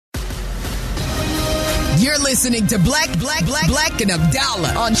You're listening to Bleck and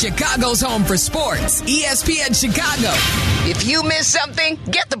Abdalla on Chicago's home for sports, ESPN Chicago. If you miss something,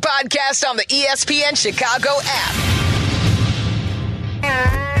 get the podcast on the ESPN Chicago app.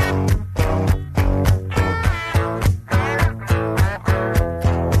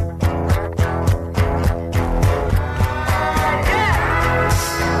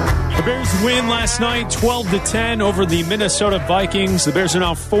 The Bears win last night 12-10 over the Minnesota Vikings. The Bears are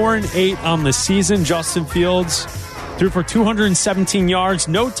now 4-8 on the season. Justin Fields threw for 217 yards,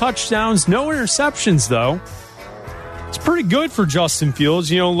 no touchdowns, no interceptions, though. It's pretty good for Justin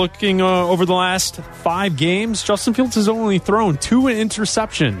Fields. You know, looking over the last 5 games, Justin Fields has only thrown 2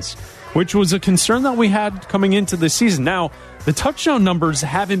 interceptions, which was a concern that we had coming into the season. Now, the touchdown numbers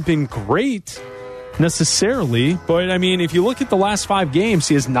haven't been great necessarily, but I mean, if you look at the last 5 games,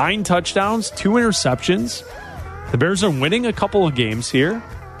 he has 9 touchdowns, 2 interceptions. The Bears are winning a couple of games here.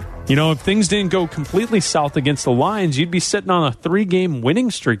 You know, if things didn't go completely south against the Lions, you'd be sitting on a 3-game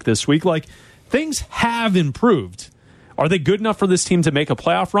winning streak this week. Like, things have improved. Are they good enough for this team to make a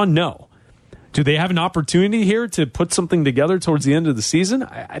playoff run? No. Do they have an opportunity here to put something together towards the end of the season?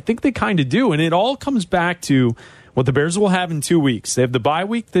 I think they kind of do, and it all comes back to what the Bears will have in 2 weeks. They have the bye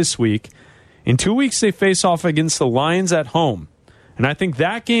week this week. In 2 weeks, they face off against the Lions at home. And I think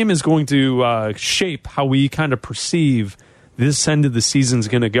that game is going to shape how we kind of perceive this end of the season is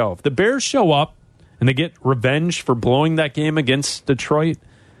going to go. If the Bears show up and they get revenge for blowing that game against Detroit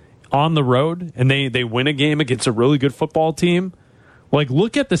on the road, and they win a game against a really good football team, like,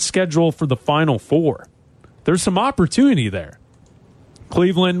 look at the schedule for the Final Four. There's some opportunity there.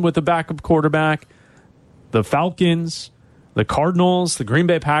 Cleveland with a backup quarterback, the Falcons, the Cardinals, the Green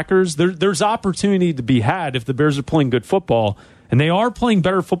Bay Packers. There's opportunity to be had if the Bears are playing good football, and they are playing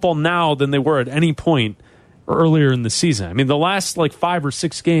better football now than they were at any point earlier in the season. I mean, the last 5 or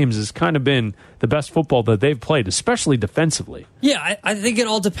 6 games has kind of been the best football that they've played, especially defensively. Yeah, I think it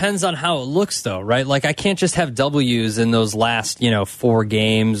all depends on how it looks, though, right? Like, I can't just have W's in those last, 4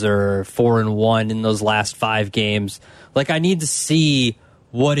 games or 4-1 in those last 5 games. Like, I need to see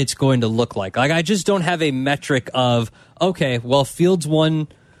what it's going to look like. Like, I just don't have a metric of, okay, well, Fields won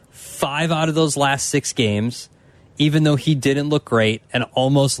 5 out of those last 6 games, even though he didn't look great and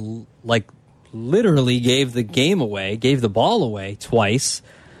almost, literally gave the ball away twice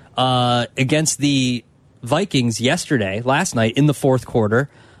against the Vikings last night in the fourth quarter.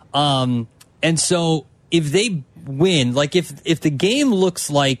 And so if they win, if the game looks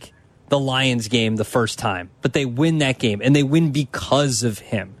like the Lions game the first time, but they win that game, and they win because of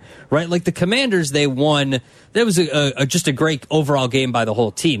him, right? Like the Commanders, they won. That was just a great overall game by the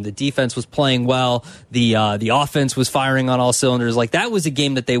whole team. The defense was playing well. The offense was firing on all cylinders. Like, that was a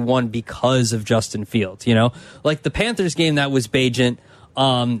game that they won because of Justin Fields, Like the Panthers game, that was Bagent.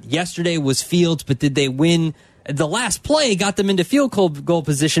 Yesterday was Fields, but did they win? The last play got them into field goal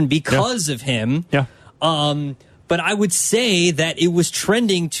position because of him. Yeah. But I would say that it was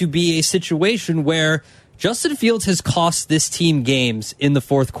trending to be a situation where Justin Fields has cost this team games in the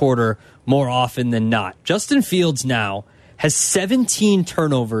fourth quarter more often than not. Justin Fields now has 17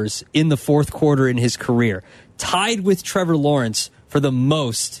 turnovers in the fourth quarter in his career, tied with Trevor Lawrence for the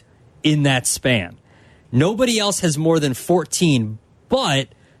most in that span. Nobody else has more than 14, but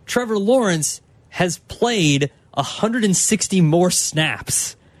Trevor Lawrence has played 160 more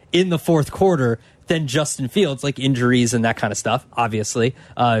snaps in the fourth quarter than Justin Fields, like injuries and that kind of stuff. Obviously,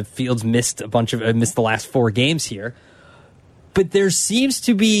 Fields missed the last 4 games here, but there seems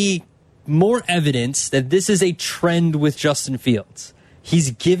to be more evidence that this is a trend with Justin Fields.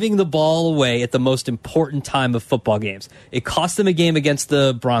 He's giving the ball away at the most important time of football games. It cost them a game against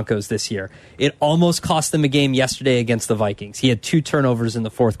the Broncos this year. It almost cost them a game yesterday against the Vikings. He had 2 turnovers in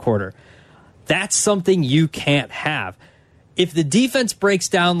the fourth quarter. That's something you can't have. If the defense breaks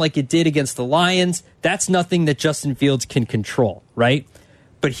down like it did against the Lions, that's nothing that Justin Fields can control, right?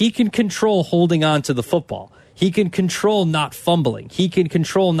 But he can control holding on to the football. He can control not fumbling. He can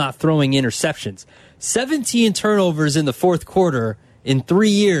control not throwing interceptions. 17 turnovers in the fourth quarter in 3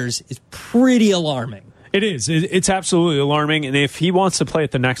 years is pretty alarming. It is. It's absolutely alarming. And if he wants to play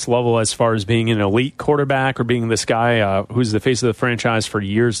at the next level as far as being an elite quarterback or being this guy who's the face of the franchise for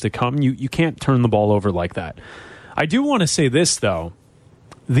years to come, you can't turn the ball over like that. I do want to say this, though.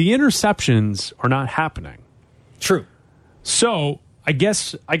 The interceptions are not happening. True. So I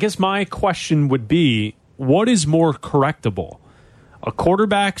guess my question would be, what is more correctable? A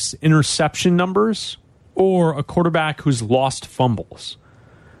quarterback's interception numbers or a quarterback who's lost fumbles?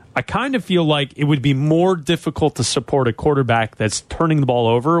 I kind of feel like it would be more difficult to support a quarterback that's turning the ball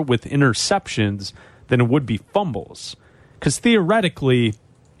over with interceptions than it would be fumbles. Because theoretically,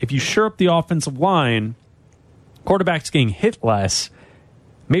 if you shore up the offensive line quarterbacks getting hit less,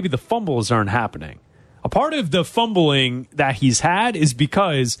 maybe the fumbles aren't happening. A part of the fumbling that he's had is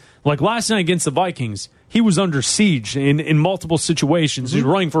because, like last night against the Vikings, he was under siege in multiple situations. Mm-hmm. He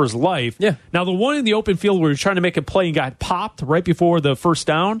was running for his life. Yeah. Now, the one in the open field where he was trying to make a play and got popped right before the first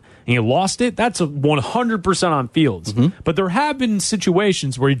down and he lost it, that's 100% on Fields. Mm-hmm. But there have been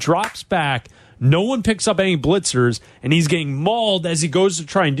situations where he drops back, no one picks up any blitzers, and he's getting mauled as he goes to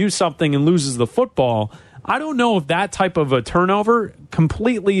try and do something and loses the football. I don't know if that type of a turnover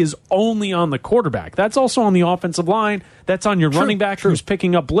completely is only on the quarterback. That's also on the offensive line. That's on your running back who's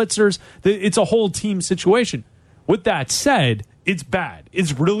picking up blitzers. It's a whole team situation. With that said, it's bad.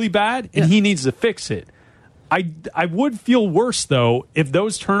 It's really bad, and he needs to fix it. I would feel worse, though, if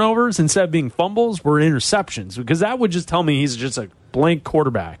those turnovers, instead of being fumbles, were interceptions, because that would just tell me he's just a blank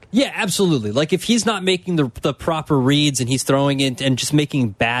quarterback. Yeah, absolutely. Like, if he's not making the proper reads and he's throwing it and just making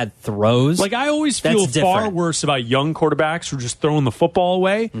bad throws. Like, I always feel far worse about young quarterbacks who are just throwing the football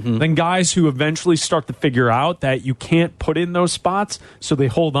away than guys who eventually start to figure out that you can't put in those spots, so they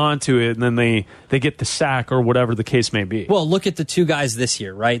hold on to it and then they get the sack or whatever the case may be. Well, look at the two guys this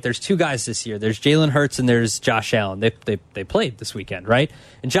year, right? There's two guys this year. There's Jalen Hurts and there's Josh Allen. They played this weekend, right?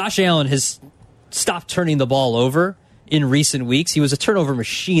 And Josh Allen has stopped turning the ball over in recent weeks. He was a turnover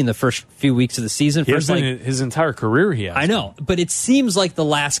machine the first few weeks of the season. His entire career he has. I know, but it seems like the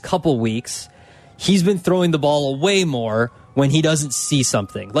last couple weeks he's been throwing the ball away more when he doesn't see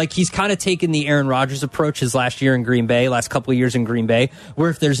something. Like, he's kind of taken the Aaron Rodgers approach his last couple of years in Green Bay, where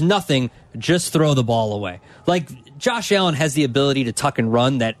if there's nothing, just throw the ball away. Like, Josh Allen has the ability to tuck and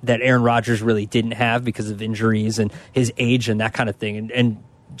run that Aaron Rodgers really didn't have because of injuries and his age and that kind of thing. And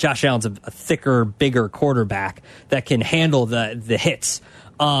Josh Allen's a thicker, bigger quarterback that can handle the hits.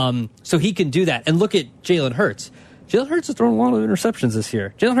 So he can do that. And look at Jalen Hurts. Jalen Hurts has thrown a lot of interceptions this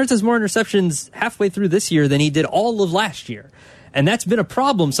year. Jalen Hurts has more interceptions halfway through this year than he did all of last year. And that's been a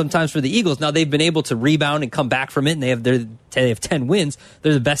problem sometimes for the Eagles. Now, they've been able to rebound and come back from it, and they have 10 wins.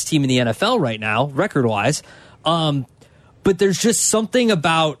 They're the best team in the NFL right now, record-wise. But there's just something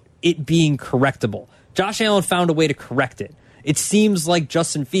about it being correctable. Josh Allen found a way to correct it. It seems like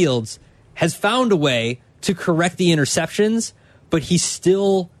Justin Fields has found a way to correct the interceptions, but he's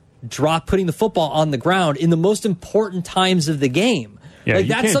still putting the football on the ground in the most important times of the game. Yeah, like, you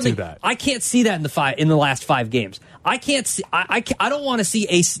that's can't something do that. I can't see that in the last 5 games. I can't see. I don't want to see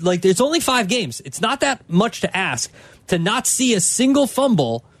there's only 5 games. It's not that much to ask to not see a single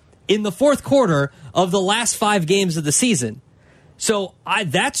fumble in the fourth quarter of the last 5 games of the season. So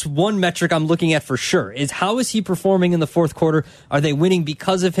that's one metric I'm looking at for sure, is how is he performing in the fourth quarter? Are they winning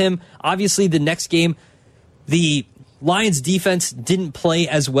because of him? Obviously, the next game, the Lions defense didn't play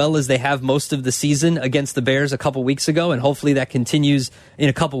as well as they have most of the season against the Bears a couple weeks ago, and hopefully that continues in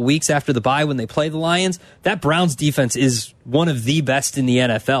a couple weeks after the bye when they play the Lions. That Browns defense is one of the best in the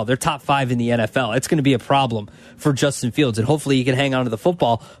NFL. They're top 5 in the NFL. It's going to be a problem for Justin Fields, and hopefully he can hang on to the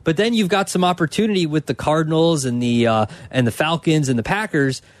football. But then you've got some opportunity with the Cardinals and the Falcons and the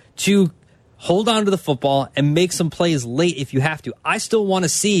Packers to hold on to the football and make some plays late if you have to. I still want to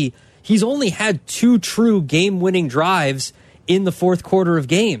see. He's only had 2 true game-winning drives in the fourth quarter of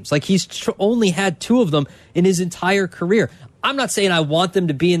games. Like, he's only had 2 of them in his entire career. I'm not saying I want them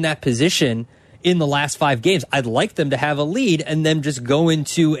to be in that position in the last 5 games. I'd like them to have a lead and then just go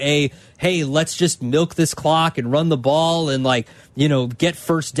into hey, let's just milk this clock and run the ball and, get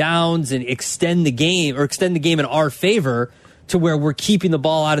first downs and extend the game in our favor to where we're keeping the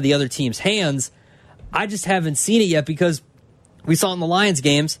ball out of the other team's hands. I just haven't seen it yet because we saw in the Lions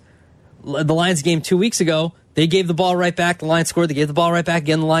games. The Lions game 2 weeks ago, they gave the ball right back. The Lions scored. They gave the ball right back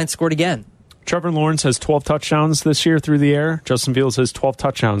again. The Lions scored again. Trevor Lawrence has 12 touchdowns this year through the air. Justin Fields has 12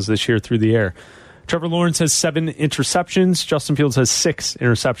 touchdowns this year through the air. Trevor Lawrence has 7 interceptions. Justin Fields has 6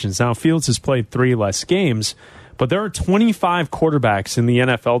 interceptions. Now, Fields has played 3 less games, but there are 25 quarterbacks in the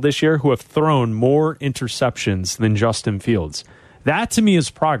NFL this year who have thrown more interceptions than Justin Fields. That, to me, is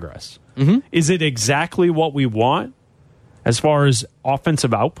progress. Mm-hmm. Is it exactly what we want as far as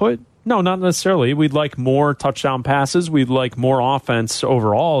offensive output? No, not necessarily. We'd like more touchdown passes. We'd like more offense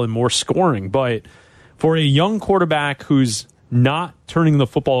overall and more scoring. But for a young quarterback who's not turning the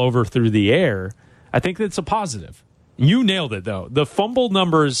football over through the air, I think that's a positive. You nailed it, though. The fumble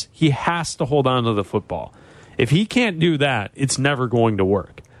numbers, he has to hold on to the football. If he can't do that, it's never going to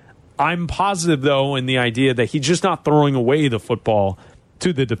work. I'm positive, though, in the idea that he's just not throwing away the football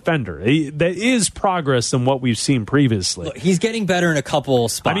to the defender. That is progress than what we've seen previously. Look, he's getting better in a couple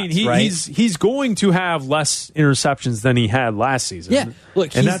spots. I mean, right? he's going to have less interceptions than he had last season. Yeah,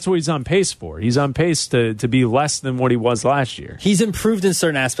 look, and that's what he's on pace for. He's on pace to be less than what he was last year. He's improved in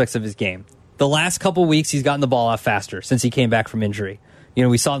certain aspects of his game. The last couple weeks, he's gotten the ball out faster since he came back from injury. You know,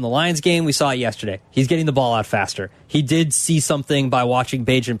 we saw it in the Lions game. We saw it yesterday. He's getting the ball out faster. He did see something by watching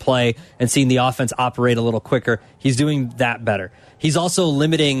Bajan play and seeing the offense operate a little quicker. He's doing that better. He's also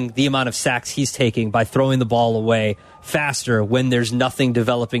limiting the amount of sacks he's taking by throwing the ball away faster when there's nothing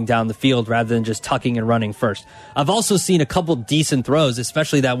developing down the field rather than just tucking and running first. I've also seen a couple decent throws,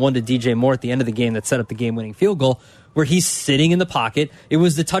 especially that one to DJ Moore at the end of the game that set up the game-winning field goal, where he's sitting in the pocket. It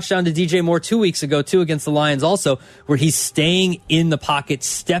was the touchdown to DJ Moore 2 weeks ago, too, against the Lions also, where he's staying in the pocket,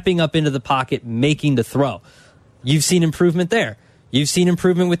 stepping up into the pocket, making the throw. You've seen improvement there. You've seen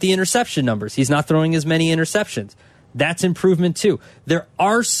improvement with the interception numbers. He's not throwing as many interceptions. That's improvement, too. There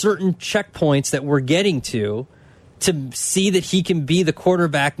are certain checkpoints that we're getting to see that he can be the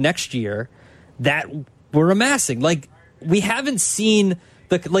quarterback next year that we're amassing. Like, we haven't seen...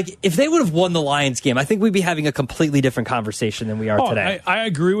 Like, if they would have won the Lions game, I think we'd be having a completely different conversation than we are today. I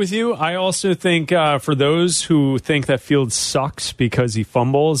agree with you. I also think for those who think that Fields sucks because he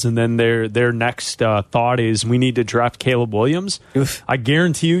fumbles and then their next thought is we need to draft Caleb Williams, Oof. I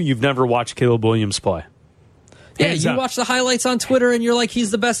guarantee you've never watched Caleb Williams play. Yeah, you watch the highlights on Twitter and you're like,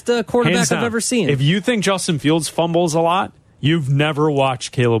 he's the best quarterback I've ever seen. If you think Justin Fields fumbles a lot, you've never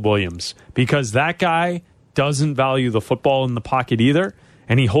watched Caleb Williams because that guy doesn't value the football in the pocket either.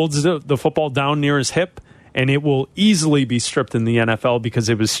 And he holds the football down near his hip, and it will easily be stripped in the NFL because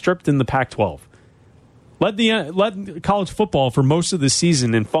it was stripped in the Pac-12. Led college football for most of the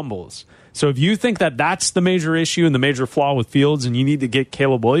season in fumbles. So if you think that that's the major issue and the major flaw with Fields and you need to get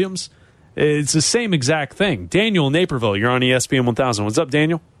Caleb Williams, it's the same exact thing. Daniel in Naperville, you're on ESPN 1000. What's up,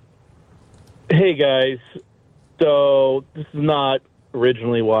 Daniel? Hey, guys. So this is not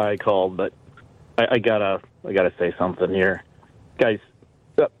originally why I called, but I gotta say something here. Guys,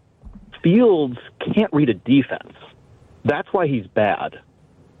 Fields can't read a defense. That's why he's bad.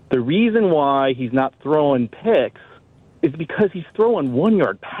 The reason why he's not throwing picks is because he's throwing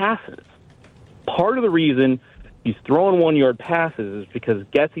 1-yard passes. Part of the reason he's throwing 1-yard passes is because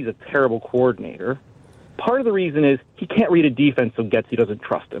Getsy's a terrible coordinator. Part of the reason is he can't read a defense, so Getsy doesn't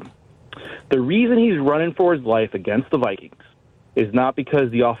trust him. The reason he's running for his life against the Vikings is not because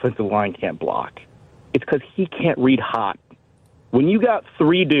the offensive line can't block. It's because he can't read hot. When you got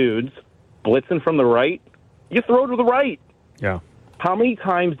 3 dudes blitzing from the right, you throw to the right. Yeah. How many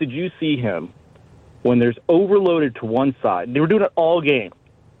times did you see him when there's overloaded to one side? They were doing it all game.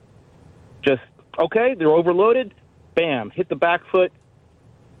 Just, okay, they're overloaded, bam, hit the back foot,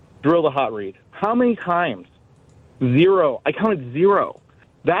 drill the hot read. How many times? 0. I counted 0.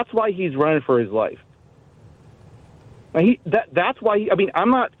 That's why he's running for his life. That's why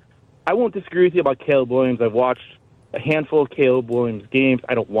I won't disagree with you about Caleb Williams. I've watched a handful of Caleb Williams games.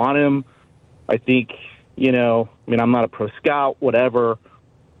 I don't want him. I think, I'm not a pro scout, whatever,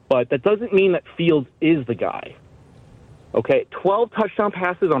 but that doesn't mean that Fields is the guy. Okay, 12 touchdown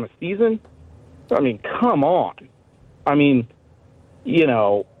passes on a season? Come on. I'm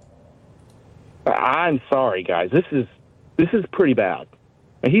sorry, guys. This is pretty bad.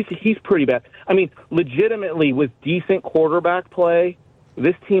 He's pretty bad. Legitimately, with decent quarterback play,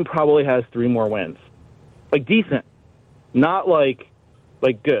 this team probably has 3 more wins. Like, decent. Not like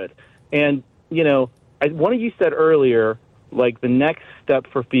good. And, one of you said earlier, like, the next step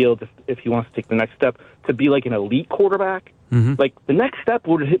for Fields, if he wants to take the next step, to be like an elite quarterback, like, the next step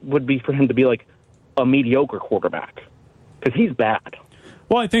would be for him to be like a mediocre quarterback, because he's bad.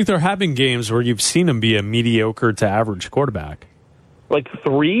 Well, I think there have been games where you've seen him be a mediocre to average quarterback. Like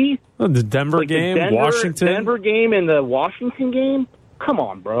 3? The Denver game, Washington. Denver game and the Washington game? Come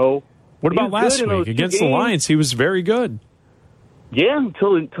on, bro. What about last week? Against the Lions, he was very good. Yeah,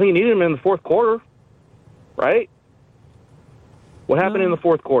 until you needed him in the fourth quarter, right? What happened in the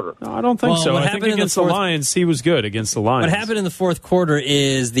fourth quarter? No, I don't think so. I think against the Lions, he was good against the Lions. What happened in the fourth quarter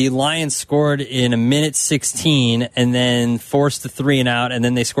is the Lions scored in 1:16 and then forced the 3 and out, and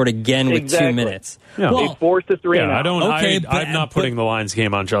then they scored again with 2 minutes. Yeah. They forced the 3 and out. I'm not putting the Lions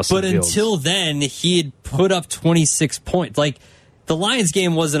game on Justin Fields. But until then, he had put up 26 points. Like, the Lions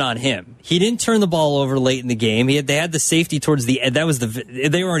game wasn't on him. He didn't turn the ball over late in the game. They had the safety towards the end.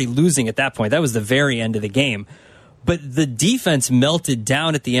 They were already losing at that point. That was the very end of the game. But the defense melted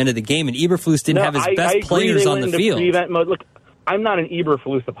down at the end of the game, and Eberflus didn't have his best players on the field. Look, I'm not an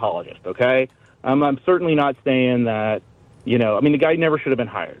Eberflus apologist, okay? I'm certainly not saying that, the guy never should have been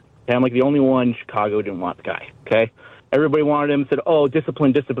hired. Okay? I'm like the only one Chicago didn't want the guy, okay? Everybody wanted him, said, oh,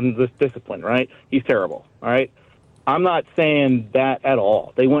 discipline, right? He's terrible, all right? I'm not saying that at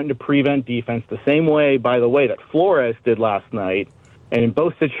all. They went into prevent defense the same way, by the way, that Flores did last night, and in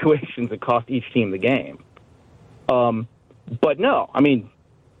both situations it cost each team the game. But no,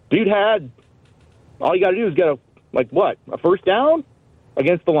 dude had All you got to do is get a first down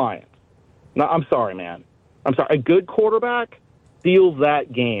against the Lions. No, I'm sorry, man. I'm sorry. A good quarterback steals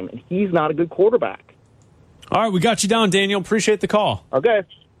that game, and he's not a good quarterback. All right, we got you down, Daniel. Appreciate the call. Okay.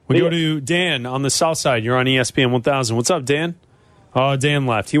 We go to Dan on the south side. You're on ESPN 1000. What's up, Dan? Oh, Dan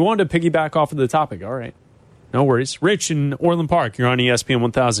left. He wanted to piggyback off of the topic. All right. No worries. Rich in Orland Park. You're on ESPN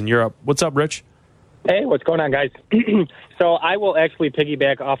 1000. You're up. What's up, Rich? Hey, what's going on, guys? So I will actually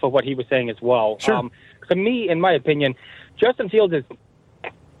piggyback off of what he was saying as well. Sure. To me, in my opinion, Justin Fields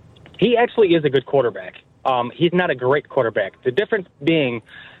he actually is a good quarterback. He's not a great quarterback. The difference being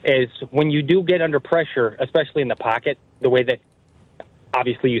is when you do get under pressure, especially in the pocket, the way that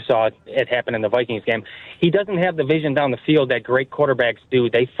obviously you saw it happen in the Vikings game, he doesn't have the vision down the field that great quarterbacks do.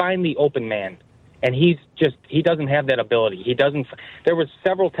 They find the open man, and he doesn't have that ability. He doesn't. There was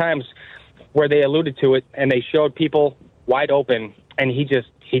several times where they alluded to it, and they showed people wide open, and he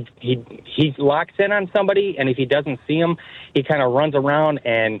locks in on somebody, and if he doesn't see him, he kind of runs around,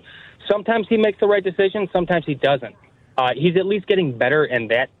 and sometimes he makes the right decision, sometimes he doesn't. He's at least getting better in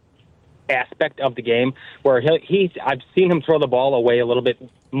that aspect of the game, where I've seen him throw the ball away a little bit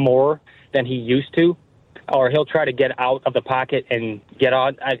more than he used to, or he'll try to get out of the pocket and get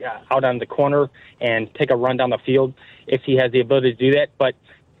out on the corner and take a run down the field if he has the ability to do that. But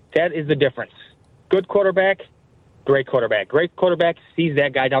that is the difference. Good quarterback, great quarterback. Great quarterback sees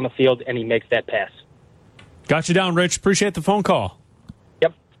that guy down the field, and he makes that pass. Got you down, Rich. Appreciate the phone call.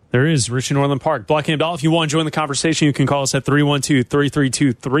 Yep. There is Rich in Orland Park. Bleck and Abdalla, if you want to join the conversation, you can call us at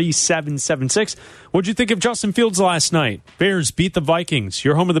 312-332-3776. What'd you think of Justin Fields last night? Bears beat the Vikings.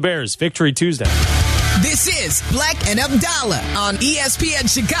 You're home of the Bears. Victory Tuesday. This is Bleck and Abdalla on ESPN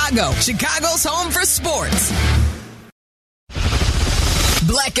Chicago, Chicago's home for sports.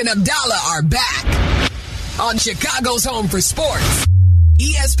 Bleck and Abdalla are back on Chicago's home for sports.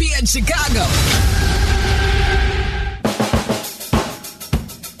 ESPN Chicago.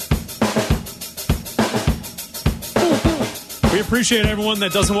 We appreciate everyone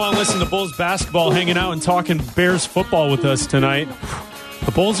that doesn't want to listen to Bulls basketball hanging out and talking Bears football with us tonight.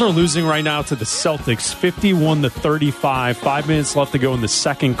 The Bulls are losing right now to the Celtics, 51-35. 5 minutes left to go in the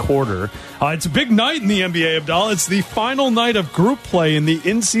second quarter. It's a big night in the NBA, Abdallah. It's the final night of group play in the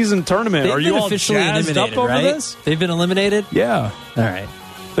in-season tournament. They've are you been all officially jazzed eliminated, up over right? this? They've been eliminated? Yeah. All right.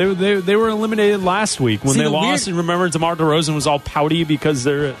 They were eliminated last week when See, they lost. And remember, DeMar DeRozan was all pouty because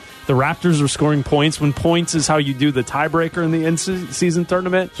the Raptors were scoring points when points is how you do the tiebreaker in the in-season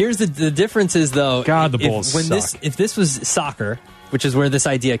tournament. Here's the difference is, though. God, the Bulls suck. If this was soccer, which is where this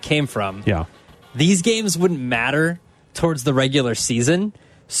idea came from, yeah, these games wouldn't matter towards the regular season.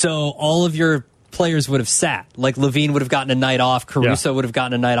 So all of your players would have sat. Like Levine would have gotten a night off. Caruso would have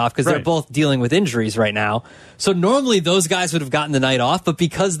gotten a night off because they're both dealing with injuries right now. So normally those guys would have gotten the night off. But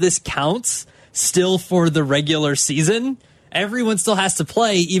because this counts still for the regular season, everyone still has to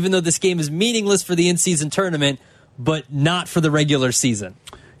play, even though this game is meaningless for the in-season tournament, but not for the regular season.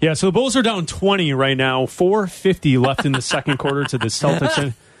 Yeah, so the Bulls are down 20 right now, 4:50 left in the second quarter to the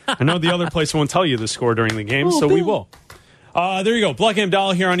Celtics. I know the other place won't tell you the score during the game, so we will. There you go. Bleck and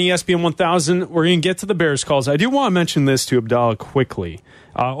Abdalla here on ESPN 1000. We're going to get to the Bears calls. I do want to mention this to Abdalla quickly.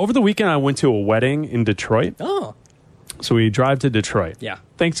 Over the weekend, I went to a wedding in Detroit. Oh. So we drive to Detroit. Yeah.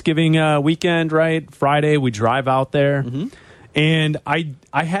 Thanksgiving weekend, right? Friday, we drive out there. Mm-hmm. And I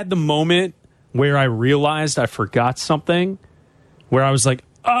had the moment where I realized I forgot something, where I was like,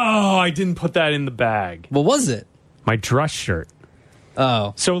 oh, I didn't put that in the bag. What was it? My dress shirt.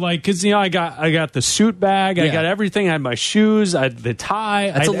 Oh. So, like, because, I got the suit bag, I got everything, I had my shoes, I had the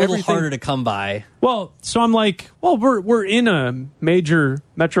tie. That's I had a little everything. harder to come by. Well, so I'm like, well, we're in a major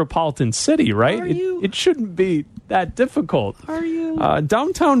metropolitan city, right? It shouldn't be that difficult. Are you?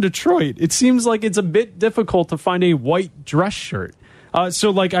 Downtown Detroit, it seems like it's a bit difficult to find a white dress shirt. So,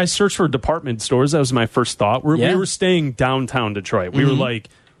 like, I searched for department stores. That was my first thought. We were staying downtown Detroit. We were, like,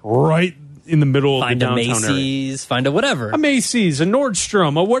 right in the middle of the downtown area. Find a Macy's, find a whatever. A Macy's, a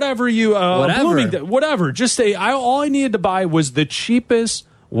Nordstrom, a whatever you... whatever. Whatever. Just all I needed to buy was the cheapest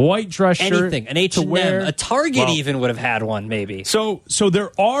white dress shirt. Anything. An H&M. A Target even would have had one, maybe. So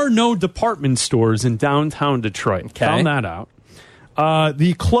there are no department stores in downtown Detroit. Okay. Found that out.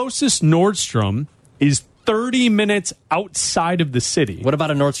 The closest Nordstrom is 30 minutes outside of the city. What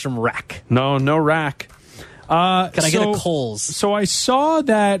about a Nordstrom Rack? No Rack. Can I get a Kohl's? So I saw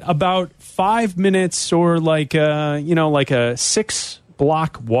that about 5 minutes or like a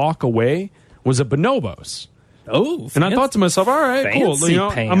 6-block walk away was a Bonobos. Oh, and I thought to myself, all right, cool. Fancy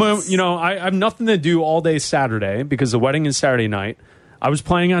I have nothing to do all day Saturday because the wedding is Saturday night. I was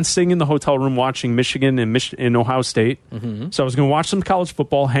planning on staying in the hotel room watching Michigan and Ohio State. Mm-hmm. So I was going to watch some college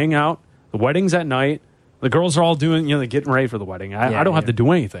football, hang out, The wedding's at night. The girls are all doing, they're getting ready for the wedding. I don't have to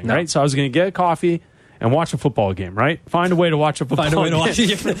do anything, right? So I was going to get a coffee and watch a football game, right? Find a way to watch a football game.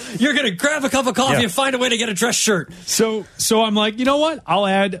 You're going to grab a cup of coffee and find a way to get a dress shirt. So I'm like, you know what? I'll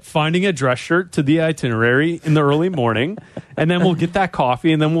add finding a dress shirt to the itinerary in the early morning, and then we'll get that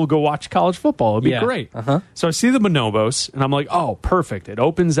coffee, and then we'll go watch college football. It'll be great. So I see the Bonobos, and I'm like, oh, perfect. It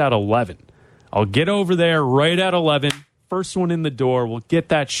opens at 11. I'll get over there right at 11. First one in the door. We'll get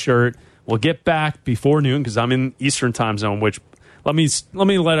that shirt. We'll get back before noon because I'm in Eastern time zone, which let me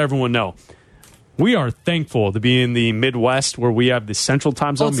let everyone know. We are thankful to be in the Midwest where we have the Central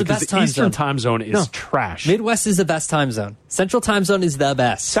time zone because the Eastern time zone is trash. Midwest is the best time zone. Central time zone is the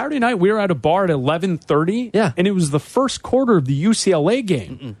best. Saturday night, we were at a bar at 11:30, and it was the first quarter of the UCLA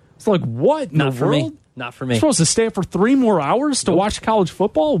game. It's like, what? Not for me. Not for me. You're supposed to stay up for 3 more hours to watch college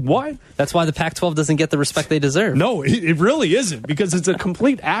football? What? That's why the Pac-12 doesn't get the respect they deserve. No, it really isn't because it's a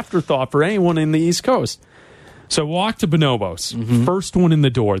complete afterthought for anyone in the East Coast. So walk to Bonobos. First one in the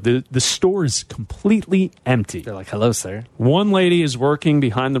door. The store is completely empty. They're like, hello, sir. One lady is working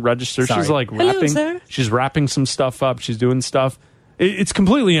behind the register. Sorry. She's like hello, wrapping. Sir. She's wrapping some stuff up. She's doing stuff. It's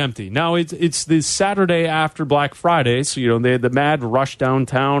completely empty. Now it's the Saturday after Black Friday, so they had the mad rush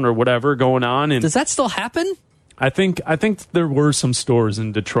downtown or whatever going on. And does that still happen? I think there were some stores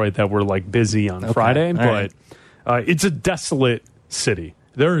in Detroit that were like busy on Friday, but it's a desolate city.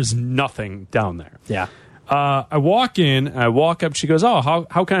 There is nothing down there. Yeah. I walk in, I walk up, she goes, oh,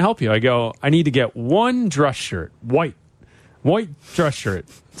 how can I help you? I go, I need to get one dress shirt, white dress shirt.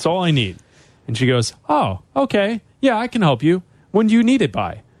 That's all I need. And she goes, oh, okay, yeah, I can help you. When do you need it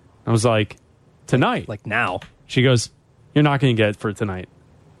by? I was like, tonight. Like now. She goes, you're not going to get it for tonight.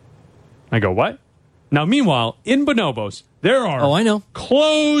 I go, what? Now, meanwhile, in Bonobos, there are I know.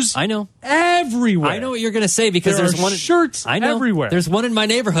 clothes everywhere. I know what you're going to say because there's one shirts everywhere. There's one in my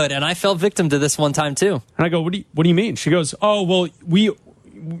neighborhood, and I fell victim to this one time, too. And I go, what do you mean? She goes, oh, well,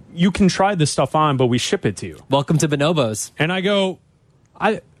 you can try this stuff on, but we ship it to you. Welcome to Bonobos. And I go,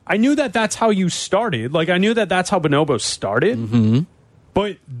 I knew that's how you started. Like, I knew that's how Bonobos started.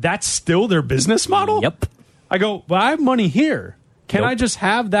 But that's still their business model? Yep. I go, well, I have money here. Can I just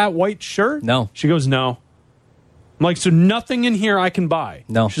have that white shirt? No. She goes, no. I'm like, so nothing in here I can buy?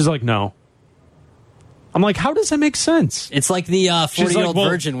 No. She's like, no. I'm like, how does that make sense? It's like the 40-year-old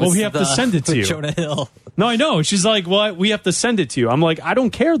virgin. Well, we have to send it to you. Jonah Hill. No, I know. She's like, well, we have to send it to you. I'm like, I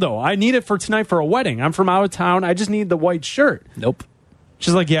don't care, though. I need it for tonight for a wedding. I'm from out of town. I just need the white shirt. Nope.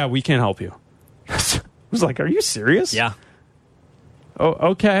 She's like, yeah, we can't help you. I was like, are you serious? Yeah.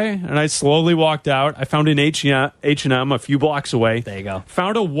 Oh, okay. And I slowly walked out. I found an H&M a few blocks away. There you go.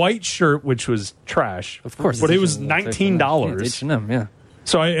 Found a white shirt, which was trash. Of course. But it was $19. H&M, yeah.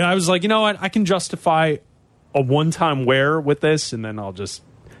 So I was like, you know what? I can justify a one-time wear with this, and then I'll just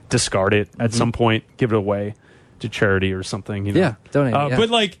discard it at some point, give it away to charity or something. Yeah, donate it, But,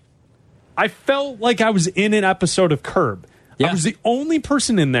 like, I felt like I was in an episode of Curb. Yeah. I was the only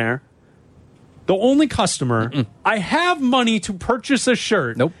person in there, the only customer. I have money to purchase a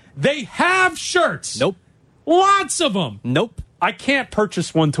shirt. Nope. They have shirts. Nope. Lots of them. Nope. I can't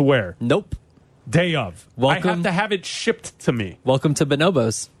purchase one to wear. Nope. Day of. Welcome. I have to have it shipped to me. Welcome to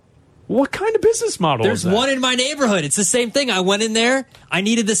Bonobos. What kind of business model There's is that? one in my neighborhood. It's the same thing. I went in there. I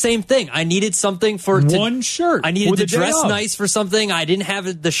needed the same thing. I needed something for one shirt. I needed with to a day dress of. nice for something. I didn't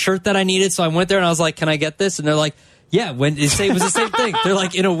have the shirt that I needed, so I went there and I was like, "Can I get this?" And they're like, "Yeah." When it was the same thing. They're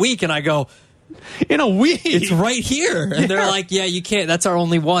like, "In a week," and I go, "In a week? It's right here." And they're like, "Yeah, you can't. That's our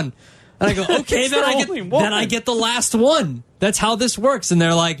only one." And I go, "Okay, then I get the last one. That's how this works." And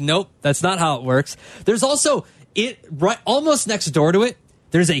they're like, "Nope, that's not how it works." There's also right almost next door to it.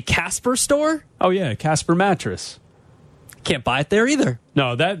 There's a Casper store. Oh yeah, Casper mattress. Can't buy it there either.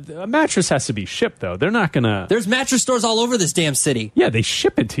 No, a mattress has to be shipped though. They're not gonna. There's mattress stores all over this damn city. Yeah, they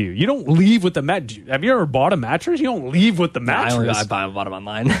ship it to you. You don't leave with the mattress. Have you ever bought a mattress? You don't leave with the mattress. I bought them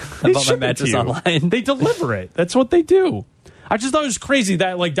online. I bought my mattress online. They deliver it. That's what they do. I just thought it was crazy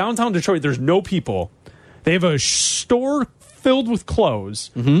that like downtown Detroit, there's no people. They have a store filled with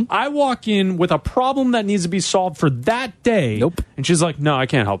clothes. I walk in with a problem that needs to be solved for that day. Nope. And she's like, "No, I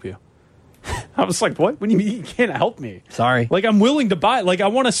can't help you." I was like, what? What do you mean you can't help me? Sorry. Like, I'm willing to buy. Like, I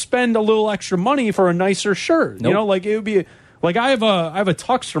want to spend a little extra money for a nicer shirt. Nope. You know, like, it would be... Like, I have a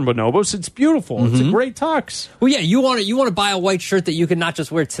tux from Bonobos. It's beautiful. It's a great tux. Well, yeah, you want to buy a white shirt that you can not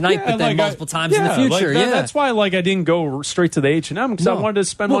just wear tonight, but then multiple times in the future. That's why, like, I didn't go straight to the H&M because I wanted to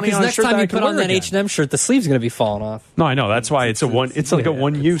spend money on a shirt that I could wear. Next time you put on that H&M shirt, the sleeve's going to be falling off. No, I know. That's why it's like a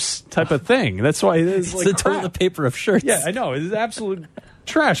one-use type of thing. That's why it's like the toilet paper of shirts. Yeah, I know. It's absolute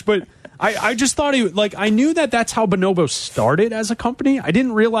trash. But I just thought I knew that's how Bonobo started as a company. I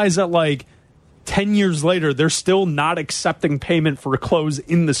didn't realize that 10 years later, they're still not accepting payment for clothes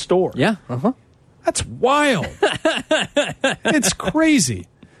in the store. Yeah. Uh-huh. That's wild. It's crazy.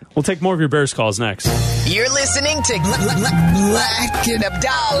 We'll take more of your Bears calls next. You're listening to Bleck and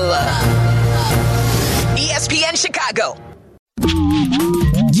Abdalla. ESPN Chicago.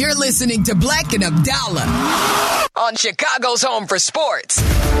 You're listening to Bleck and Abdalla on Chicago's home for sports.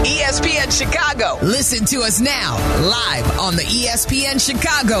 ESPN Chicago. Listen to us now, live on the ESPN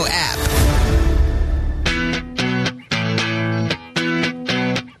Chicago app.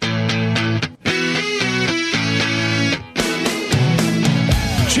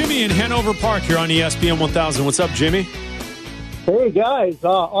 Jimmy in Hanover Park, you're on ESPN 1000. What's up, Jimmy? Hey, guys.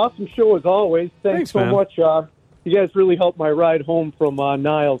 Awesome show as always. Thanks so man. much. You guys really helped my ride home from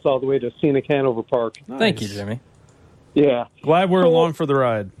Niles all the way to scenic Hanover Park. Nice. Thank you, Jimmy. Yeah. Glad we're along for the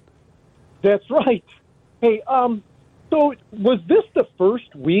ride. That's right. Hey, so was this the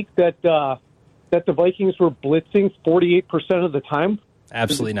first week that the Vikings were blitzing 48% of the time?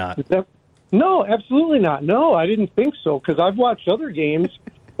 Absolutely not. No, absolutely not. No, I didn't think so, because I've watched other games,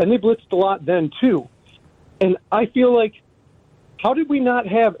 and they blitzed a lot then, too. And I feel like, how did we not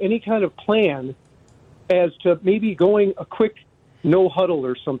have any kind of plan as to maybe going a quick no-huddle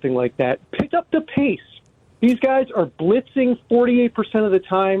or something like that? Pick up the pace. These guys are blitzing 48% of the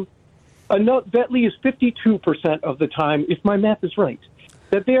time. That leaves 52% of the time, if my math is right,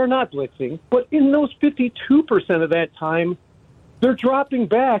 that they are not blitzing. But in those 52% of that time, they're dropping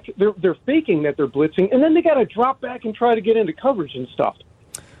back. They're faking that they're blitzing, and then they got to drop back and try to get into coverage and stuff.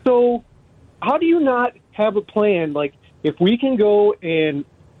 So how do you not have a plan? Like, if we can go and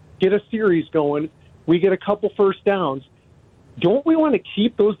get a series going, we get a couple first downs, don't we want to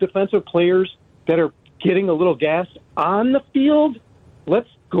keep those defensive players that are getting a little gas on the field? Let's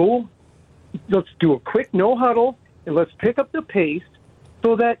do a quick no-huddle, and let's pick up the pace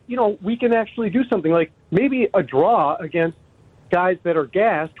so that, we can actually do something. Like maybe a draw against guys that are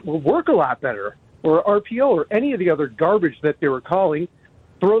gassed will work a lot better, or RPO, or any of the other garbage that they were calling.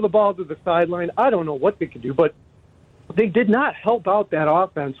 Throw the ball to the sideline. I don't know what they could do, but they did not help out that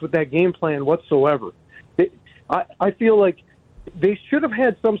offense with that game plan whatsoever. I feel like they should have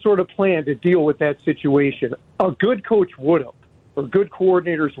had some sort of plan to deal with that situation. A good coach would have, or good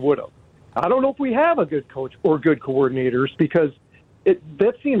coordinators would have. I don't know if we have a good coach or good coordinators, because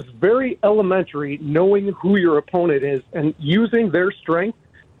that seems very elementary, knowing who your opponent is and using their strength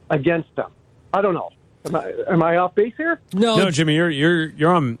against them. I don't know. Am I off base here? No, Jimmy,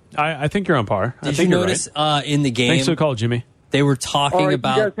 you're on. I think you're on par. Did you notice in the game? Thanks for the call, Jimmy. They were talking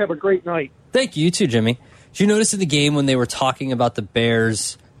about. You guys have a great night. Thank you. You too, Jimmy. Did you notice in the game when they were talking about the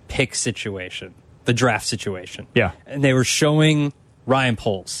Bears pick situation, the draft situation? Yeah, and they were showing Ryan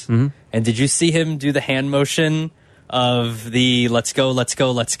Poles. Mm-hmm. And did you see him do the hand motion of the let's go, let's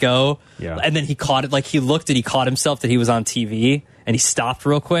go, let's go? Yeah. And then he caught it, he looked and he caught himself that he was on TV, and he stopped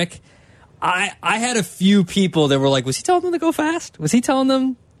real quick. I had a few people that were like, was he telling them to go fast? Was he telling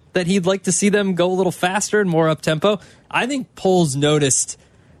them that he'd like to see them go a little faster and more up-tempo? I think Poles noticed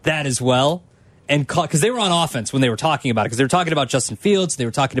that as well, and because they were on offense when they were talking about it, because they were talking about Justin Fields, they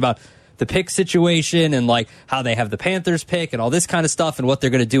were talking about the pick situation and how they have the Panthers pick and all this kind of stuff and what they're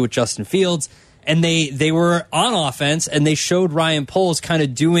going to do with Justin Fields. And they were on offense, and they showed Ryan Poles kind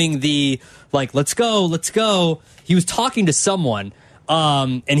of doing the, let's go, let's go. He was talking to someone,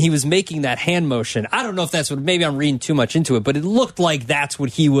 and he was making that hand motion. I don't know if that's what, maybe I'm reading too much into it, but it looked like that's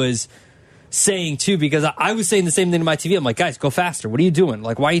what he was saying too, because I was saying the same thing to my TV. I'm like, guys, go faster. What are you doing?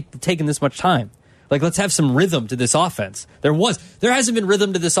 Why are you taking this much time? Let's have some rhythm to this offense. There hasn't been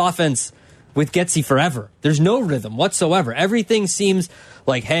rhythm to this offense with Getsy forever. There's no rhythm whatsoever. Everything seems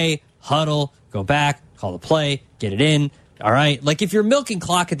like, hey, huddle, go back, call the play, get it in. All right. If you're milking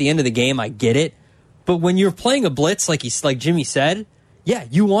clock at the end of the game, I get it. But when you're playing a blitz, like Jimmy said, yeah,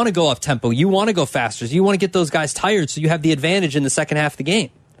 you want to go up tempo. You want to go faster. So you want to get those guys tired so you have the advantage in the second half of the game.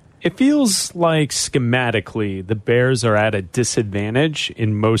 It feels like schematically the Bears are at a disadvantage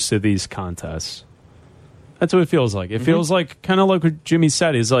in most of these contests. That's what it feels like. It feels like kind of like what Jimmy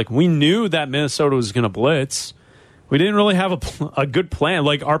said. Is we knew that Minnesota was going to blitz. We didn't really have a good plan.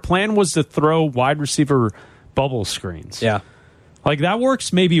 Our plan was to throw wide receiver bubble screens. Yeah. That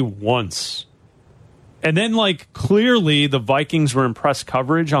works maybe once. And then clearly the Vikings were in press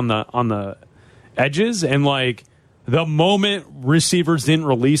coverage on the edges, and the moment receivers didn't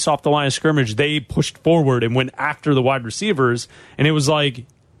release off the line of scrimmage, they pushed forward and went after the wide receivers, and it was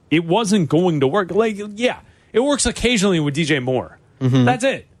it wasn't going to work. Yeah, it works occasionally with DJ Moore. Mm-hmm. That's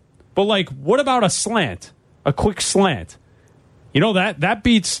it. But what about a slant? A quick slant. You know, that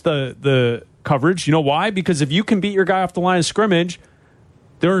beats the coverage. You know why? Because if you can beat your guy off the line of scrimmage,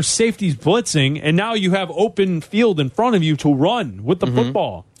 there are safeties blitzing, and now you have open field in front of you to run with the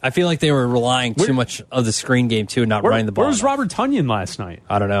football. I feel like they were relying too much of the screen game, too, and not running the ball. Where's Robert Tonyan last night?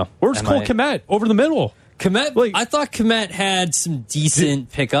 I don't know. Where's Cole Kmet over the middle? I thought Kmet had some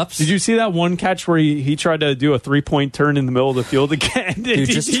decent pickups. Did you see that one catch where he tried to do a 3-point turn in the middle of the field again? Dude,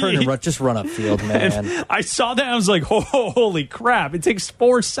 just run upfield, man. I saw that. I was like, holy crap. It takes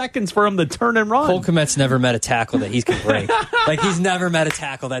 4 seconds for him to turn and run. Cole Kmet's never met a tackle that he can break. He's never met a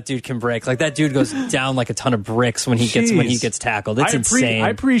tackle that dude can break. That dude goes down like a ton of bricks when he gets tackled. It's insane. I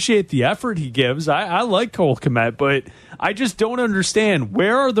appreciate the effort he gives. I like Cole Kmet, but I just don't understand.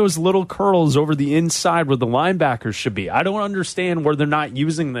 Where are those little curls over the inside where the linebackers should be? I don't understand where they're not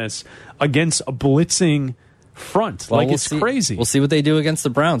using this against a blitzing front. It's crazy. We'll see what they do against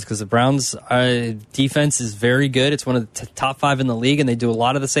the Browns, because the Browns' defense is very good. It's one of the top 5 in the league, and they do a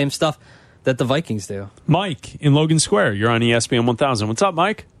lot of the same stuff that the Vikings do. Mike in Logan Square, you're on ESPN 1000. What's up,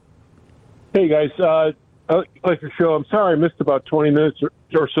 Mike? Hey, guys. I like your show. I'm sorry I missed about 20 minutes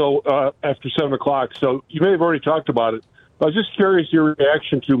or so after 7 o'clock, so you may have already talked about it. I was just curious your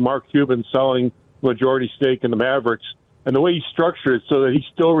reaction to Mark Cuban selling majority stake in the Mavericks and the way he structured it so that he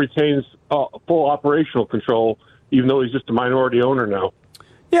still retains full operational control, even though he's just a minority owner now.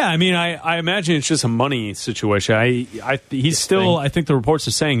 Yeah, I mean, I imagine it's just a money situation. I think the reports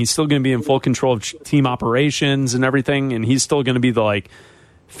are saying he's still going to be in full control of team operations and everything, and he's still going to be the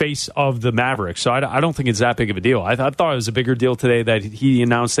face of the Mavericks. So I don't think it's that big of a deal. I thought it was a bigger deal today that he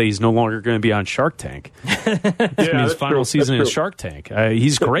announced that he's no longer going to be on Shark Tank. His final season in Shark Tank.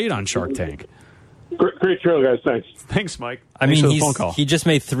 He's great on Shark Tank. Great show, guys. Thanks. Thanks, Mike. He just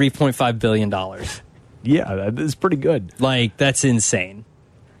made $3.5 billion. Yeah, that is pretty good. That's insane.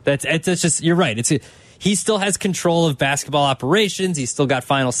 That's just, you're right. He still has control of basketball operations. He's still got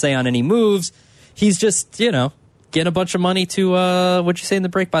final say on any moves. He's just, getting a bunch of money to, what'd you say in the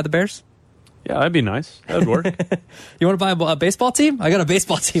break, buy the Bears? Yeah, that'd be nice. That'd work. You want to buy a baseball team? I got a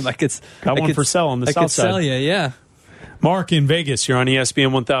baseball team. Got one for sale on the south side. I could sell you, yeah. Mark in Vegas, you're on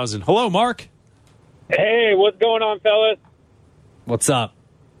ESPN 1000. Hello, Mark. Hey, what's going on, fellas? What's up?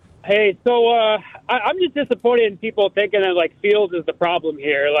 Hey, so I'm just disappointed in people thinking that, Fields is the problem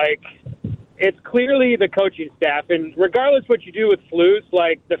here. It's clearly the coaching staff. And regardless what you do with Flus,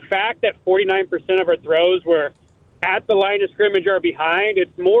 the fact that 49% of our throws were at the line of scrimmage or behind,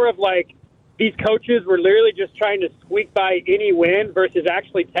 it's more of these coaches were literally just trying to squeak by any win versus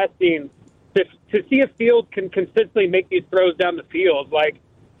actually testing to see if Fields can consistently make these throws down the field.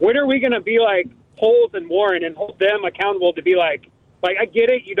 When are we going to be Poles and Warren and hold them accountable to be I get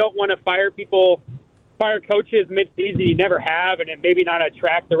it, you don't want to fire coaches mid-season, you never have, and then maybe not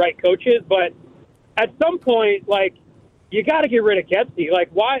attract the right coaches, but at some point, you got to get rid of Getsy.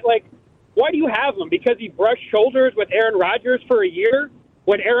 Why do you have him? Because he brushed shoulders with Aaron Rodgers for a year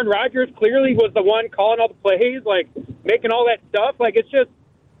when Aaron Rodgers clearly was the one calling all the plays, making all that stuff. It's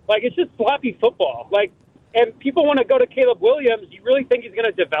just sloppy football. And people want to go to Caleb Williams. You really think he's going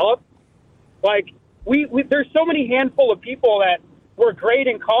to develop? There's so many handful of people that were great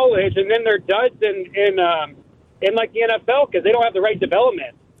in college and then they're duds in the NFL because they don't have the right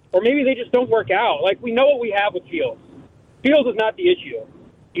development, or maybe they just don't work out. We know what we have with Fields. Fields is not the issue.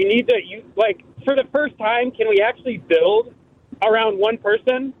 You need to for the first time, can we actually build around one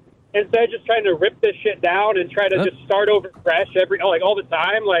person instead of just trying to rip this shit down and try to just start over fresh all the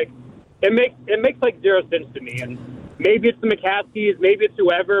time? It makes zero sense to me. And maybe it's the McCaskies, maybe it's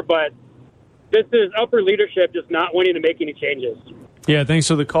whoever, but this is upper leadership just not wanting to make any changes. Yeah, thanks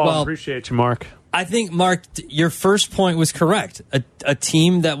for the call. Well, appreciate you, Mark. I think, Mark, your first point was correct. A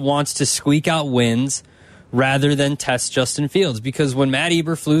team that wants to squeak out wins rather than test Justin Fields. Because when Matt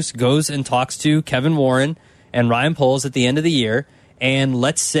Eberflus goes and talks to Kevin Warren and Ryan Poles at the end of the year, and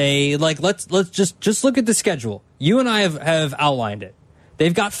let's say, let's just look at the schedule. You and I have outlined it.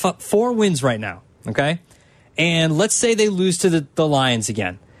 They've got 4 wins right now, okay? And let's say they lose to the Lions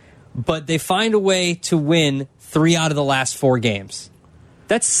again. But they find a way to win 3 out of the last 4 games.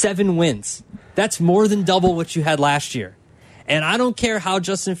 That's 7 wins. That's more than double what you had last year. And I don't care how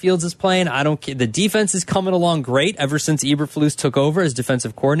Justin Fields is playing. I don't care. The defense is coming along great ever since Eberflus took over as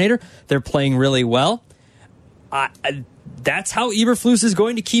defensive coordinator. They're playing really well. That's how Eberflus is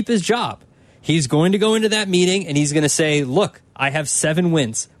going to keep his job. He's going to go into that meeting and he's going to say, look, I have 7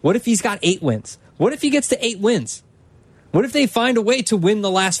 wins. What if he's got 8 wins? What if he gets to 8 wins? What if they find a way to win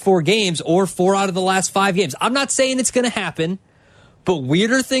the last 4 games or 4 out of the last 5 games? I'm not saying it's going to happen, but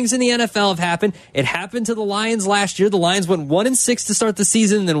weirder things in the NFL have happened. It happened to the Lions last year. The Lions went 1-6 to start the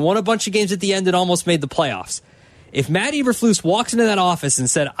season and then won a bunch of games at the end and almost made the playoffs. If Matt Eberflus walks into that office and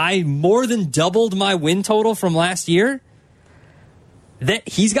said, I more than doubled my win total from last year, that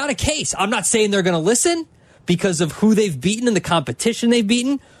he's got a case. I'm not saying they're going to listen because of who they've beaten and the competition they've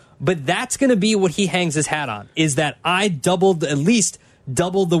beaten, but that's going to be what he hangs his hat on, is that I at least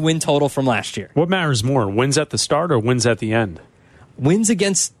doubled the win total from last year. What matters more, wins at the start or wins at the end? Wins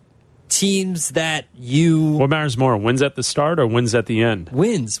against teams that you... What matters more, wins at the start or wins at the end?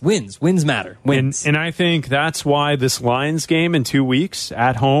 Wins matter. Wins. And I think that's why this Lions game in 2 weeks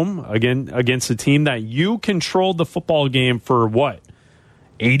at home, again, against a team that you controlled the football game for what?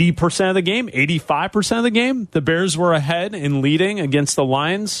 80% of the game? 85% of the game? The Bears were ahead and leading against the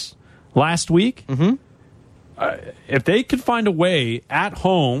Lions last week. Mm-hmm. If they could find a way at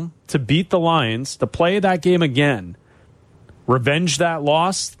home to beat the Lions, to play that game again, revenge that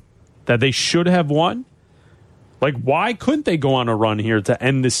loss that they should have won, like, why couldn't they go on a run here to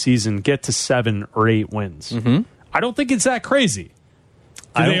end this season, get to 7 or 8 wins? Mm-hmm. I don't think it's that crazy.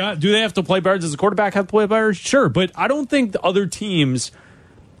 Do they have to play better? Does the quarterback have to play better? Sure, but I don't think the other teams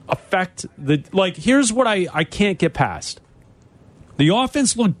affect the... Like, here's what I can't get past. The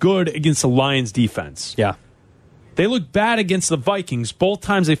offense looked good against the Lions defense. Yeah. They looked bad against the Vikings both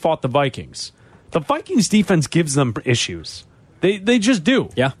times they fought the Vikings. The Vikings defense gives them issues. They just do.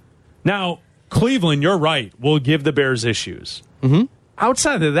 Yeah. Now, Cleveland, you're right, will give the Bears issues. Mm-hmm.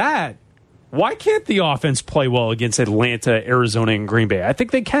 Outside of that, why can't the offense play well against Atlanta, Arizona, and Green Bay? I think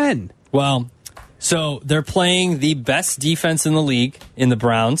they can. Well, so they're playing the best defense in the league in the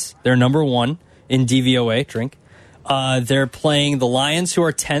Browns. They're number 1 in DVOA. Drink. They're playing the Lions, who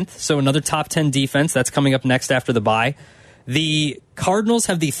are 10th, so another top 10 defense. That's coming up next after the bye. The Cardinals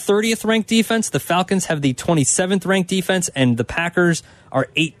have the 30th ranked defense. The Falcons have the 27th ranked defense, and the Packers are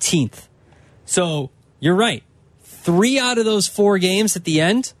 18th. So you're right. 3 out of those 4 games at the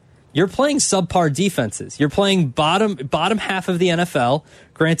end, you're playing subpar defenses. You're playing bottom half of the NFL.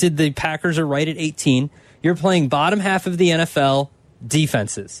 Granted, the Packers are right at 18. You're playing bottom half of the NFL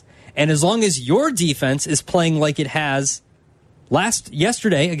defenses. And as long as your defense is playing like it has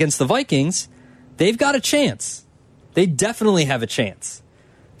yesterday against the Vikings, they've got a chance. They definitely have a chance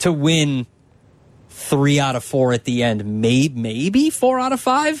to win 3 out of 4 at the end. Maybe 4 out of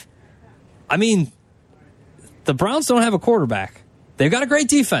 5. I mean, the Browns don't have a quarterback. They've got a great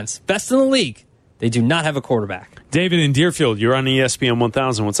defense, best in the league. They do not have a quarterback. David in Deerfield, you're on ESPN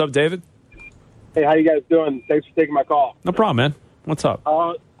 1000. What's up, David? Hey, how you guys doing? Thanks for taking my call. No problem, man. What's up?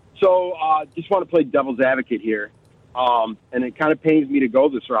 So just want to play devil's advocate here. And it kind of pains me to go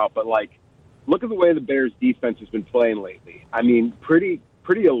this route, but, like, look at the way the Bears defense has been playing lately. I mean, pretty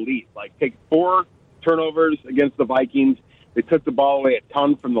elite. Like, take 4 turnovers against the Vikings. They took the ball away a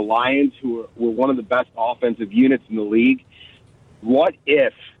ton from the Lions, who were one of the best offensive units in the league. What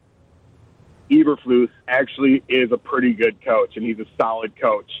if Eberflus actually is a pretty good coach and he's a solid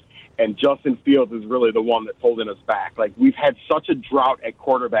coach, and Justin Fields is really the one that's holding us back? Like, we've had such a drought at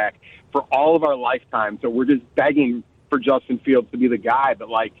quarterback for all of our lifetime, so we're just begging for Justin Fields to be the guy. But,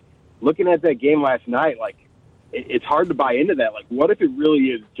 like, looking at that game last night, like, it's hard to buy into that. Like, what if it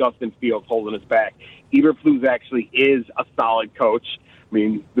really is Justin Fields holding us back? Eberflus actually is a solid coach. I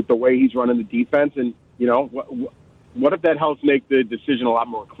mean, with the way he's running the defense, and, you know, what if that helps make the decision a lot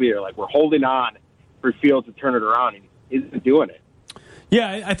more clear? Like, we're holding on for Fields to turn it around, and he isn't doing it.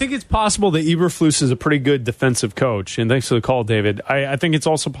 Yeah, I think it's possible that Eberflus is a pretty good defensive coach. And thanks for the call, David. I think it's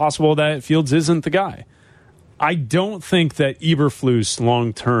also possible that Fields isn't the guy. I don't think that Eberflus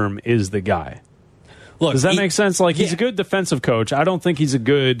long-term is the guy. Look, does that make sense? Like, he's a good defensive coach. I don't think he's a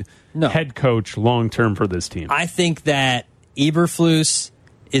good head coach long-term for this team. I think that Eberflus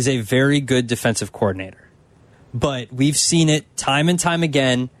is a very good defensive coordinator. But we've seen it time and time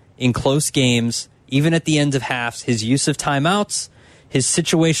again in close games, even at the end of halves, his use of timeouts, his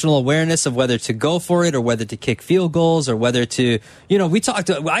situational awareness of whether to go for it or whether to kick field goals or whether to, you know,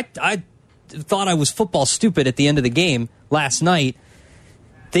 I thought I was football stupid at the end of the game last night.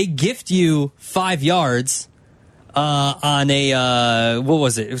 They gift you 5 yards on a, what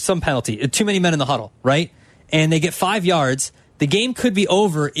was it? It was some penalty. Too many men in the huddle, right? And they get 5 yards. The game could be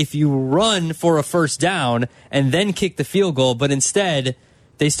over if you run for a first down and then kick the field goal, but instead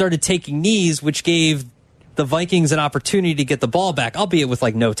they started taking knees, which gave the Vikings an opportunity to get the ball back, albeit with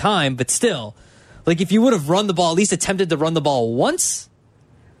like no time, but still. Like, if you would have run the ball, at least attempted to run the ball once,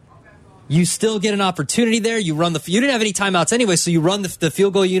 you still get an opportunity there. You didn't have any timeouts anyway, so you run the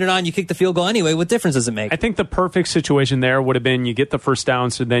field goal unit on, you kick the field goal anyway. What difference does it make? I think the perfect situation there would have been you get the first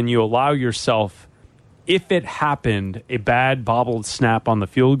down, so then you allow yourself, if it happened, a bad bobbled snap on the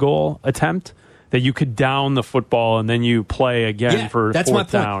field goal attempt, that you could down the football and then you play again for that's fourth my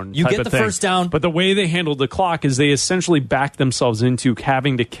point. down. You type get of the thing. first down. But the way they handled the clock is they essentially backed themselves into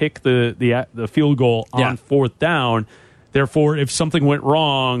having to kick the field goal on fourth down. Therefore, if something went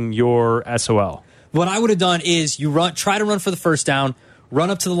wrong, you're SOL. What I would have done is try to run for the first down, run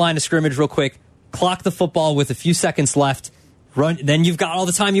up to the line of scrimmage real quick, clock the football with a few seconds left, run. Then you've got all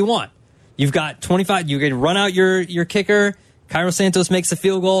the time you want. You've got 25. You can run out your kicker. Cairo Santos makes a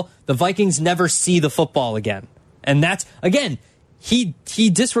field goal. The Vikings never see the football again. And that's, again, he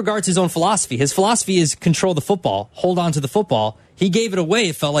disregards his own philosophy. His philosophy is control the football, hold on to the football. He gave it away,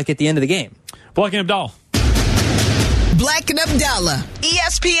 it felt like, at the end of the game. Bleck and Abdalla. Bleck and Abdalla,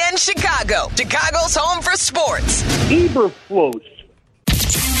 ESPN Chicago, Chicago's home for sports. Eberflus.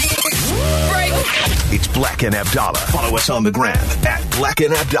 It's Bleck and Abdalla. Follow us on the gram at Bleck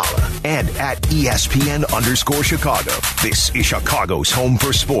and Abdalla and at ESPN_Chicago. This is Chicago's home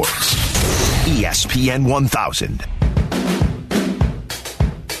for sports. ESPN 1000.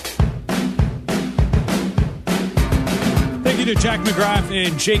 Thank you to Jack McGrath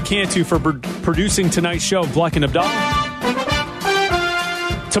and Jake Cantu for producing tonight's show, Bleck and Abdalla.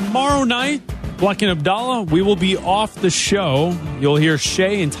 Tomorrow night, Bleck and Abdalla, we will be off the show. You'll hear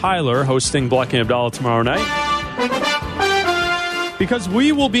Shay and Tyler hosting Bleck and Abdalla tomorrow night. Because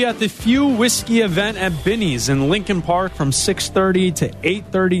we will be at the Few Whiskey event at Binny's in Lincoln Park from 6:30 to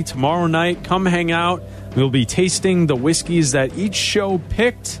 8:30 tomorrow night. Come hang out. We'll be tasting the whiskeys that each show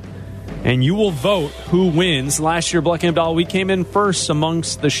picked, and you will vote who wins. Last year, Bleck and Abdalla, we came in first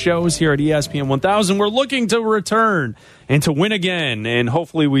amongst the shows here at ESPN 1000. We're looking to return and to win again, and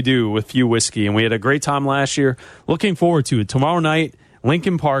hopefully we do with Few Whiskey. And we had a great time last year. Looking forward to it. Tomorrow night,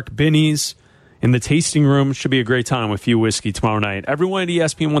 Lincoln Park, Binny's, in the tasting room. Should be a great time with Few Whiskey tomorrow night. Everyone at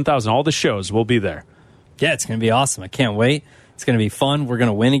ESPN 1000, all the shows will be there. Yeah, it's going to be awesome. I can't wait. It's going to be fun. We're going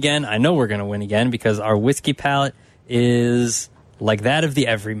to win again. I know we're going to win again because our whiskey palate is like that of the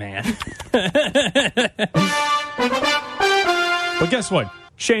everyman. But guess what?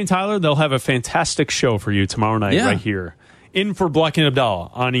 Shane Tyler, they'll have a fantastic show for you tomorrow night right here. In for Bleck and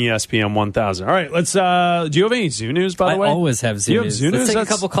Abdalla on ESPN 1000. All right, let's. Do you have any Zoo news, by the way? I always have Zoo news. Let's take a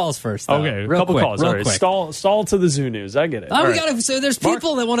couple calls first. Though. Okay, a couple calls. All right, stall to the Zoo news. I get it. Oh, we got to. So there's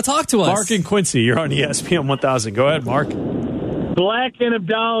people that want to talk to us. Mark and Quincy, you're on ESPN 1000. Go ahead, Mark. Bleck and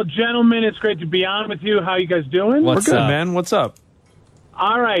Abdalla, gentlemen, it's great to be on with you. How you guys doing? We're good, man. What's up?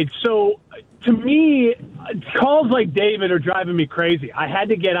 All right, so to me, calls like David are driving me crazy. I had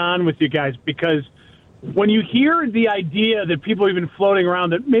to get on with you guys because when you hear the idea that people have been floating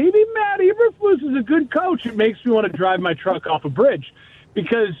around that maybe Matt Eberflus is a good coach, it makes me want to drive my truck off a bridge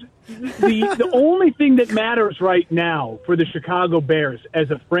because the only thing that matters right now for the Chicago Bears as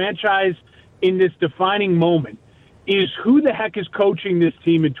a franchise in this defining moment is who the heck is coaching this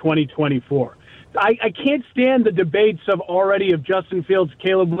team in 2024. I can't stand the debates of Justin Fields,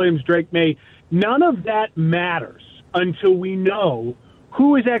 Caleb Williams, Drake May. None of that matters until we know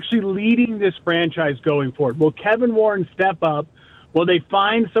who is actually leading this franchise going forward. Will Kevin Warren step up? Will they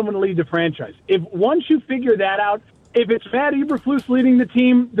find someone to lead the franchise? Once you figure that out, if it's Matt Eberflus leading the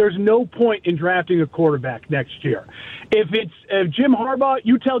team, there's no point in drafting a quarterback next year. If it's Jim Harbaugh,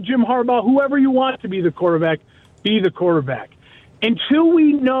 you tell Jim Harbaugh, whoever you want to be the quarterback, be the quarterback. Until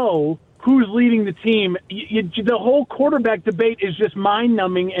we know who's leading the team, the whole quarterback debate is just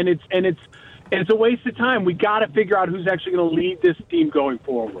mind-numbing, and it's a waste of time. We got to figure out who's actually going to lead this team going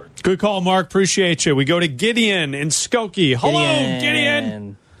forward. Good call, Mark. Appreciate you. We go to Gideon in Skokie. Hello,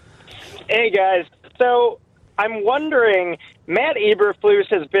 Gideon. Hey, guys. So I'm wondering, Matt Eberflus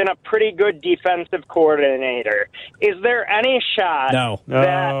has been a pretty good defensive coordinator. Is there any shot that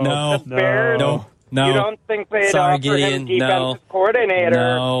the Bears... No. You don't think they'd offer him defensive coordinator?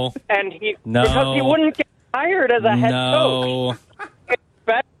 No. And because he wouldn't get hired as a head coach. It's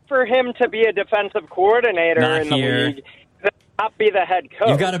better for him to be a defensive coordinator in the league than not be the head coach.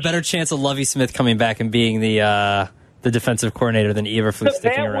 You've got a better chance of Lovie Smith coming back and being the defensive coordinator than Eberflus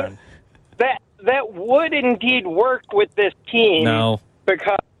sticking around. That would indeed work with this team. No.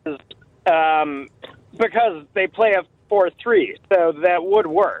 Because they play a 4-3, so that would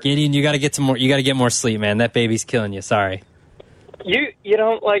work. Gideon, you got to get some more. You got to get more sleep, man. That baby's killing you. Sorry. You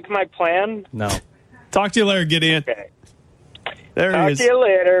don't like my plan? No. Talk to you later, Gideon. Okay. There he is. Talk to you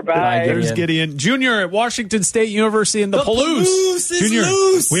later. Bye. There's Gideon. Junior at Washington State University in the Palouse. Junior,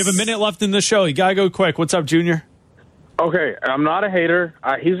 we have a minute left in the show. You got to go quick. What's up, Junior? Okay, I'm not a hater.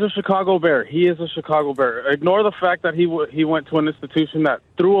 He's a Chicago Bear. He is a Chicago Bear. Ignore the fact that he went to an institution that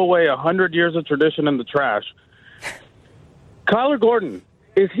threw away 100 years of tradition in the trash. Kyler Gordon,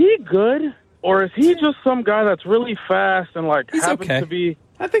 is he good, or is he just some guy that's really fast and happens to be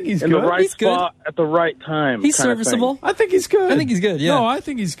I think he's in good. the right He's good. spot at the right time. He's kind of serviceable. I think he's good. I think he's good, yeah. No, I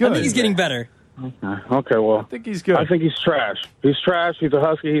think he's good. I think he's getting better. Okay, well. I think he's good. I think he's trash. He's trash. He's a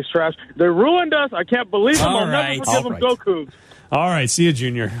Husky. He's trash. They ruined us. I can't believe them. I'll never forgive them, Goku. All right, see you,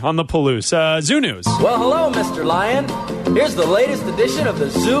 Junior, on the Palouse. Zoo News. Well, hello, Mr. Lion. Here's the latest edition of the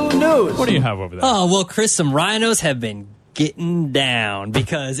Zoo News. What do you have over there? Oh, well, Chris, some rhinos have been getting down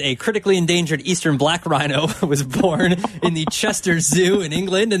because a critically endangered eastern black rhino was born in the Chester Zoo in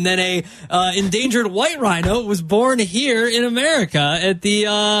England, and then a endangered white rhino was born here in America at the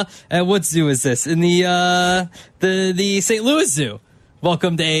at what zoo is this? In the St. Louis Zoo.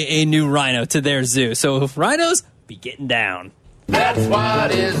 Welcomed a new rhino to their zoo. So rhinos be getting down. That's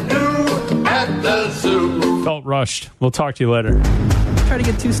what is new at the zoo. Felt rushed. We'll talk to you later. Try to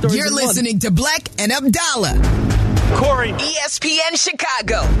get two stories. You're listening to Bleck and Abdalla. Corey. ESPN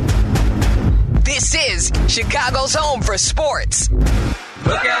Chicago. This is Chicago's home for sports.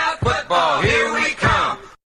 Look out, football, here we come.